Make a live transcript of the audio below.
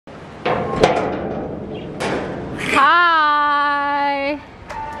Hi!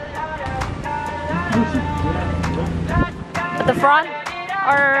 At the front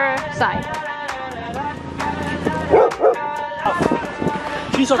or side?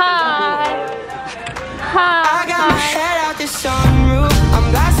 Hi! Hi! I got my head out the sunroof. I'm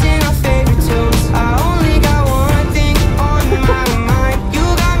blasting our favorite tunes. I only got one thing on my mind. You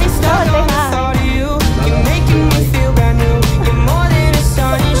got me stuck on the thought of you. You're making me feel brand new. You're more than a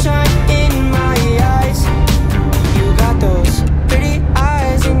sunshine in my eyes. You got those pretty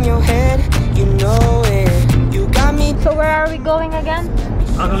eyes in your head. You know it. You got me. So where are we going again?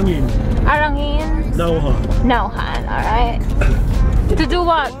 Arangin. Arangin? Naujan. Naujan, alright. To do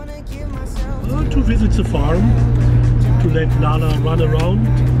what? To visit the farm, to let Nala run around,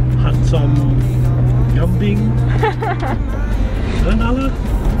 had some jumping. Nala?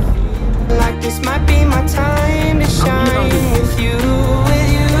 Like this might be my time to shine with you, with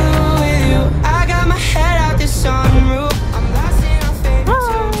you, with you. I got my head out the sunroof. I'm blasting our favorite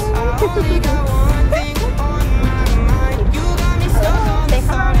tunes. I only got one thing on my mind. You got me stuck on the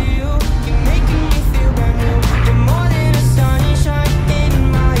thought of you. You're making me feel brand new. You're more than a sunshine in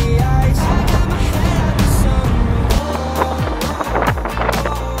my eyes. I got my head out the sunroof.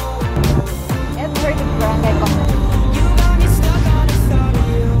 It's pretty grand, You got me stuck on the thought of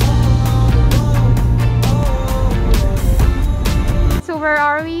you. So where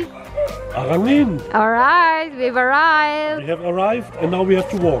are we? Arangin. Alright, we've arrived. We have arrived and now we have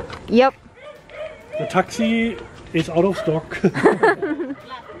to walk. Yep. The taxi is out of stock.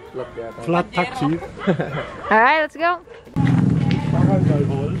 Flat taxi. Alright, let's go. Barangay.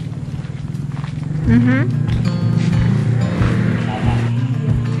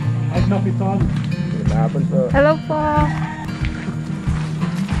 Hi, Kapitan. Hello po.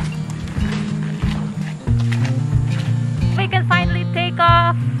 We can finally take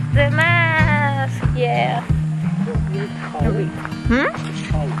off the mask. Yeah.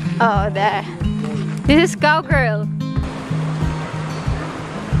 Oh, there. This is cowgirl.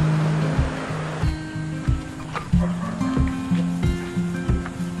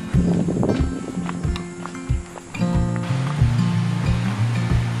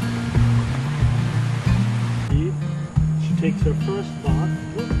 She takes her first bath.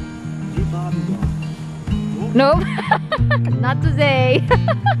 Look, die baden da. Nope. Not today.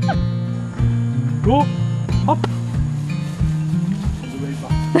 Go, hop. On the way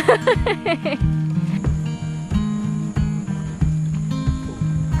back.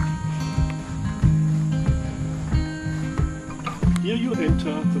 Here you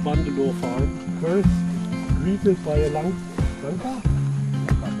enter the Mindoro farm. First, greeted by a Lanka,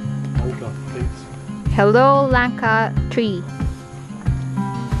 please. Hello, Lanka tree.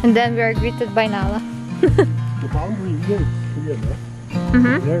 And then we are greeted by Nala. The boundary here is clear,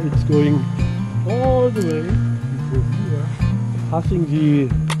 no? There it's going all the way. Here. Passing the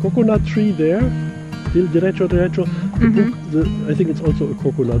coconut tree there. Still derecho. I think it's also a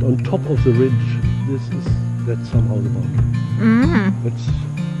coconut on top of the ridge. That's somehow the boundary. That's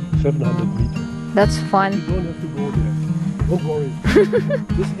 700 meters. That's fun. You don't have to go there. Don't worry.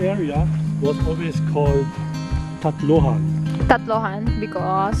 This area was always called Tatlohan. Tatlohan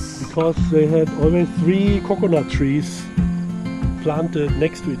because They had always 3 coconut trees planted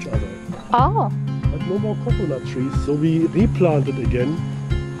next to each other. oh, But no more coconut trees, so we replanted again.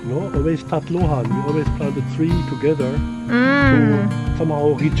 Always Tatlohan. We always planted 3 together to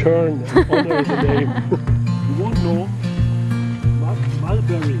somehow return and honor the name. You won't know.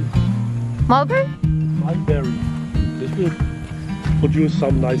 Mulberry. mulberry. Mulberry. This will produce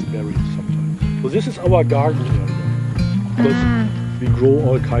some nice berries sometimes. So this is our garden area. Because we grow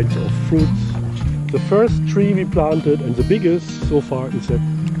all kinds of fruits. The first tree we planted and the biggest so far is a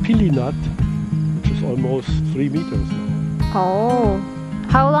pili nut, which is almost 3 meters now. Oh,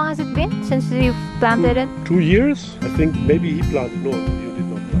 how long has it been since you've planted it? 2 years? I think maybe he planted. No, you did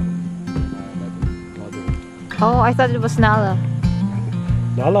not plant. Oh, I thought it was Nala.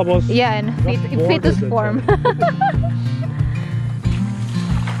 Nala was Yeah, in fetus form.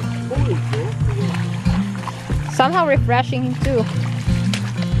 Somehow refreshing him too.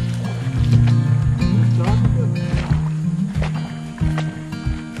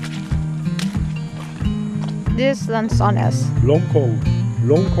 This lanzones.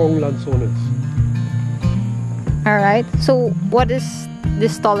 Longkong lanzones. Alright, so what is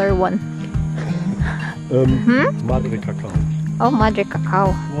this taller one? Madre cacao. Oh, Madre Cacao.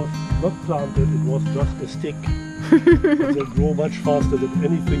 It was not planted, it was just a stick. But they grow much faster than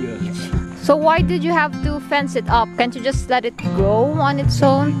anything else. So why did you have to fence it up? Can't you just let it grow on its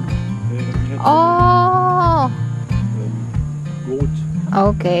own? Oh! Goat.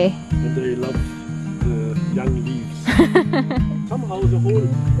 Okay. And they love the young leaves. Somehow the whole,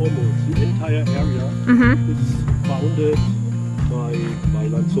 almost the entire area is bounded by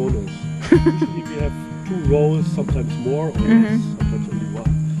lanzones. Usually we have 2 rows, sometimes more or less, sometimes only 1.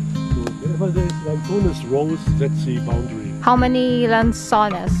 So wherever there is lanzones rows, that's the boundary. How many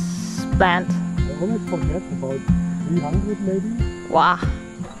lanzones plant? I only forget about 300 maybe. Wow.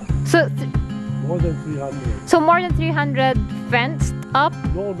 So More than 300. so more than 300 fenced up?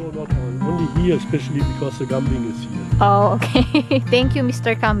 No, not all. Only here, especially because the gambling is here. Oh, okay. Thank you,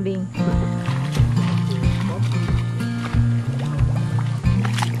 Mr. Kambing.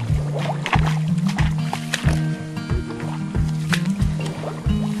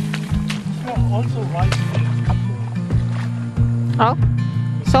 Also rice fields. Oh,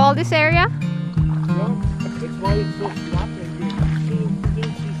 so all this area? Yeah, that's why it's so flat and you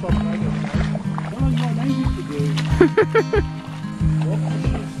still see some kind of rice. Oh, you're lazy today. Oh,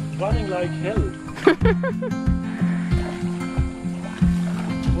 she's running like hell.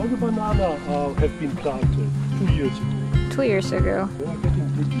 All the banana have been planted 2 years ago. 2 years ago. They are getting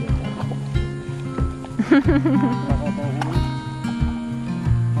big now.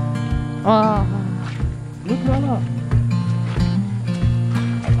 Oh. Look, Nala.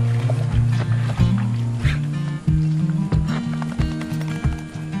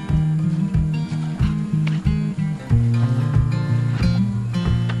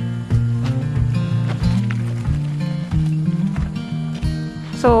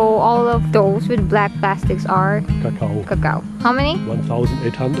 So all of those with black plastics are Cacao. cacao. How many?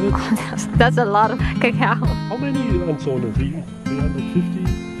 1,800. That's a lot of cacao. How many lanzones? 350?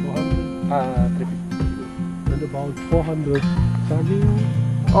 400? And about 400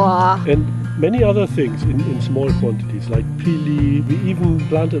 saging. Wow. And many other things in small quantities, like pili. We even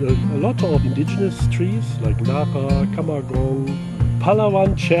planted a lot of indigenous trees, like nara, kamagong,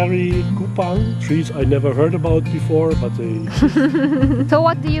 Palawan, cherry, kupang. Trees I never heard about before, but they... So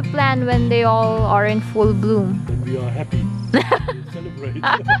what do you plan when they all are in full bloom? And we are happy. We celebrate.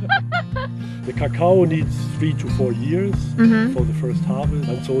 The cacao needs 3 to 4 years for the first harvest.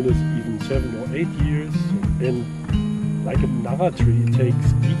 Lanzones even 7 or 8 years. And like a nara tree, it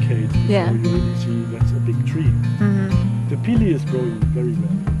takes decades before you really see that's a big tree. The pili is growing very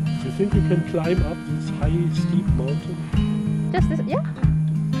well. Do you think you can climb up this high, steep mountain? Just this, yeah.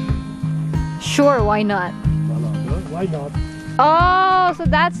 Sure, why not? Voila, no? Why not? Oh, so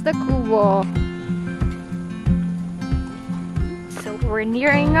that's the kubo. So we're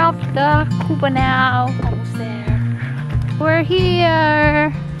nearing up the kubo now. Almost there. We're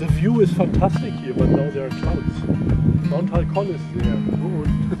here. The view is fantastic here, but now there are clouds. Mount Halcon is there. Oh.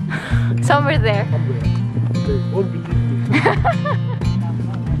 Somewhere there. Somewhere. They won't believe me.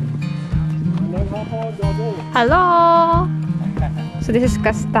 Hello. So this is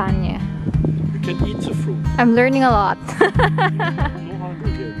castaña. You can eat the fruit. I'm learning a lot. Naujan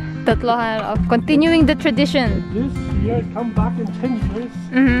again. Tatlohan of continuing the tradition. This year, come back in 10 years,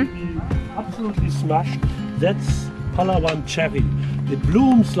 will be absolutely smashed. That's Palawan cherry. It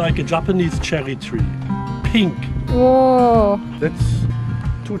blooms like a Japanese cherry tree. Pink. Whoa. That's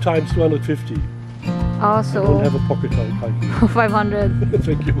 2 times 250. I don't Also have a pocket calculator. 500.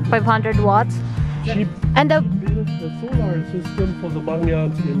 Thank you. 500 watts. She And the built a solar system for the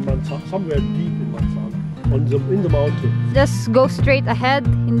banyans in Mansana, somewhere deep in Mansana, in the mountain. just go straight ahead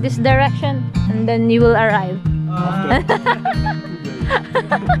in this direction and then you will arrive.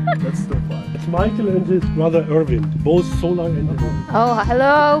 That's so fun. It's Michael and his brother Erwin, both solar engineers. Oh,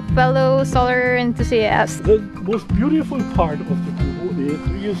 hello fellow solar enthusiasts. The most beautiful part of the kubo is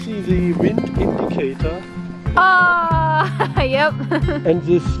you see the wind indicator, Ah, yep. and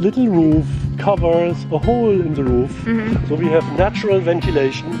this little roof covers a hole in the roof. So we have natural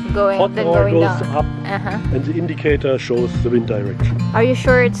ventilation. Going Hot then air going goes down. up, Uh-huh. and the indicator shows the wind direction. Are you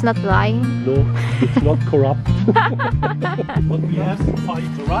sure it's not lying? No, it's not corrupt. But we have to fight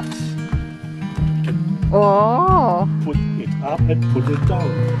the rats. Oh. Put it up and put it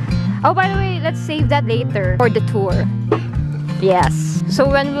down. Oh, by the way, let's save that later for the tour. Yes. So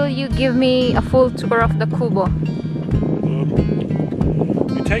when will you give me a full tour of the kubo?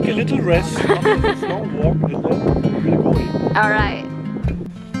 We take a little rest after this long walk and then we're going. All right.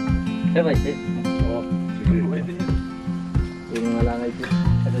 Oh, sige.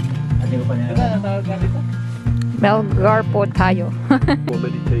 Melgar po tayo. For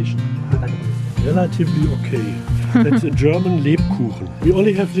meditation. Relatively okay. That's a German Lebkuchen. We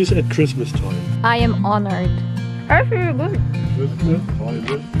only have this at Christmas time. I am honored. I feel good. Christmas,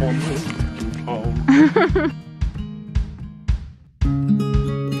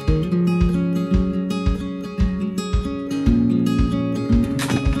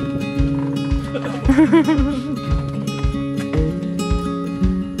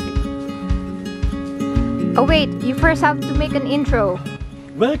 Oh wait, you first have to make an intro.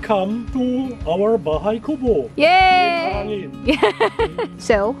 Welcome to our Bahay kubo. Yay!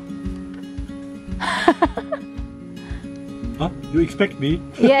 So? Huh? You expect me?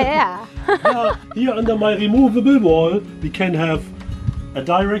 Yeah. Yeah, here under my removable wall, we can have a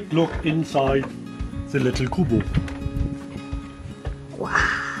direct look inside the little kubo. Wow.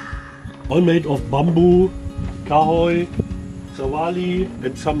 All made of bamboo, kahoy, sawali,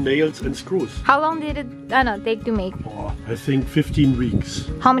 and some nails and screws. How long did it take to make? Oh, I think 15 weeks.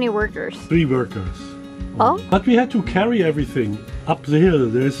 How many workers? 3 workers. Oh? But we had to carry everything up the hill.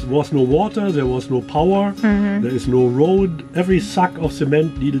 There was no water, there was no power, there is no road. Every sack of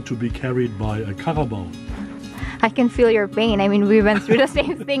cement needed to be carried by a caravan. I can feel your pain. I mean, we went through the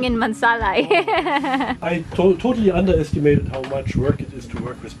same thing in Mansalay. I totally underestimated how much work it is to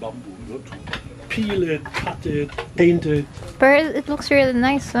work with bamboo. You know, to peel it, cut it, paint it. But it looks really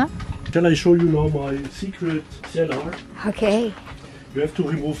nice, huh? Shall I show you now my secret cellar? Okay. You have to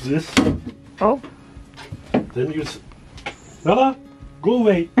remove this. Oh. Then you... Nala, go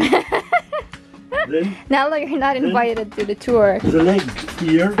away. Then Now you're not invited to the tour. the leg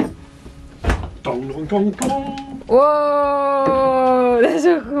here. Dong, dong, dong, dong. Whoa! That's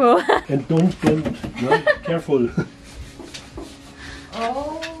so cool. And don't, no, careful.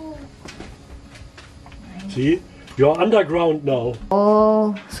 Oh. See, you're underground now.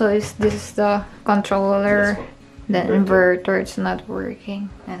 Oh, so this is the controller, the inverter, it's not working,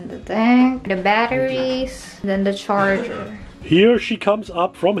 and the tank, the batteries, then the charger. Here she comes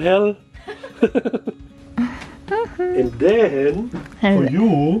up from hell. And then, for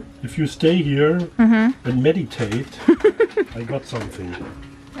you, if you stay here and meditate, I got something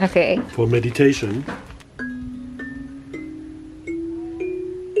Okay. for meditation.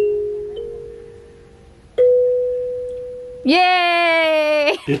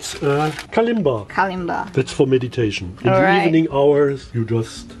 Yay! It's a kalimba. Kalimba. That's for meditation. In the Alright. evening hours, you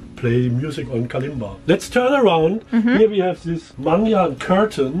just play music on kalimba. Let's turn around. Here we have this Naujan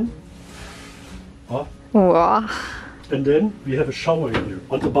curtain. Wow. And then we have a shower here.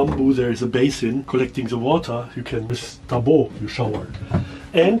 On the bamboo there is a basin collecting the water. You can, with tabo, you shower.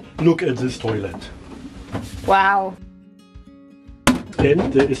 And look at this toilet. Wow.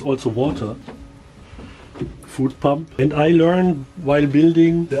 And there is also water. Food pump. And I learned while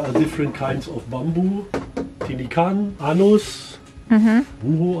building there are different kinds of bamboo. Tinikan, anus,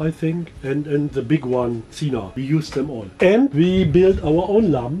 buho I think, and the big one, sina. We use them all. And we built our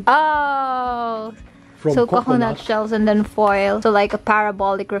own lamp Oh. from So coconut shells and then foil. So like a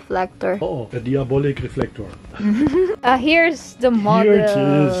parabolic reflector. Oh, a diabolic reflector. Here's the model. Here it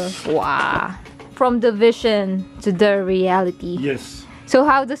is. Wow. From the vision to the reality. Yes. So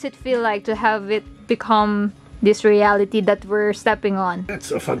how does it feel like to have it become this reality that we're stepping on?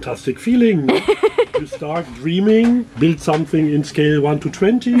 That's a fantastic feeling. You start dreaming, build something in scale 1 to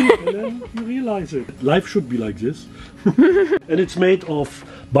 20, and then you realize it. Life should be like this. And it's made of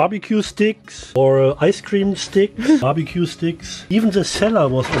barbecue sticks or ice cream sticks, barbecue sticks. Even the cellar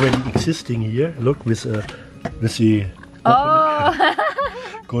was already existing here. Look, with the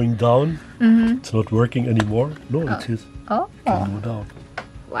going down. It's not working anymore. No, it is. Oh. Can go down.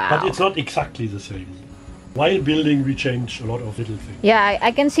 Wow. But it's not exactly the same. While building, we changed a lot of little things. Yeah,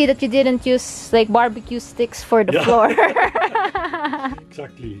 I can see that you didn't use like barbecue sticks for the floor.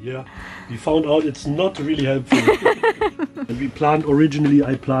 Exactly, yeah. We found out it's not really helpful. And we planned, originally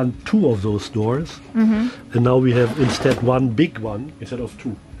I planned 2 of those doors. And now we have instead one big one instead of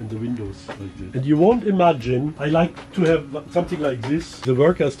 2. And the windows like this. And you won't imagine, I like to have something like this. The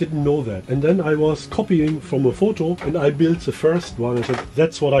workers didn't know that. And then I was copying from a photo and I built the first one. I said,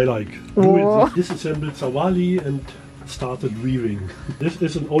 that's what I like. Do it with disassembled sawali and started weaving. This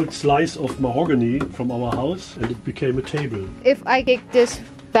is an old slice of mahogany from our house and it became a table. If I take this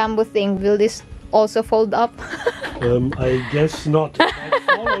bamboo thing, will this also fold up? I guess not. I'd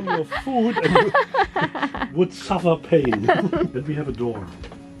fall on your food and you would suffer pain. Then we have a door.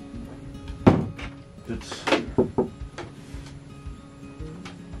 It's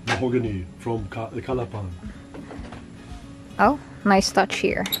mahogany from Calapan. Oh, nice touch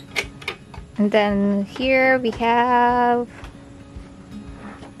here. And then here we have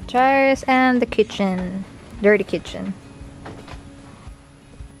chairs and the kitchen. Dirty kitchen.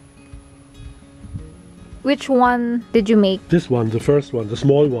 Which one did you make? This one, the first one, the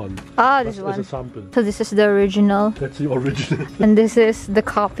small one. Ah, this As one. a sample. So this is the original. That's the original. And this is the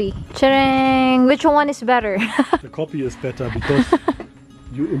copy. Cha-dang! Which one is better? The copy is better because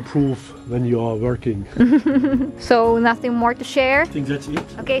you improve when you are working. So nothing more to share? I think that's it.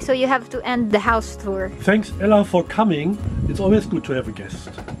 Okay, so you have to end the house tour. Thanks Ella for coming. It's always good to have a guest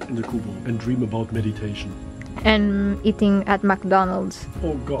in the kubo and dream about meditation. and eating at McDonald's.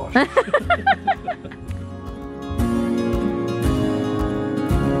 Oh gosh.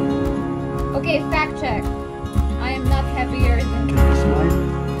 Okay, fact check. I am not heavier than Can you smile?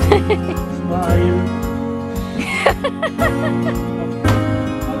 Smile.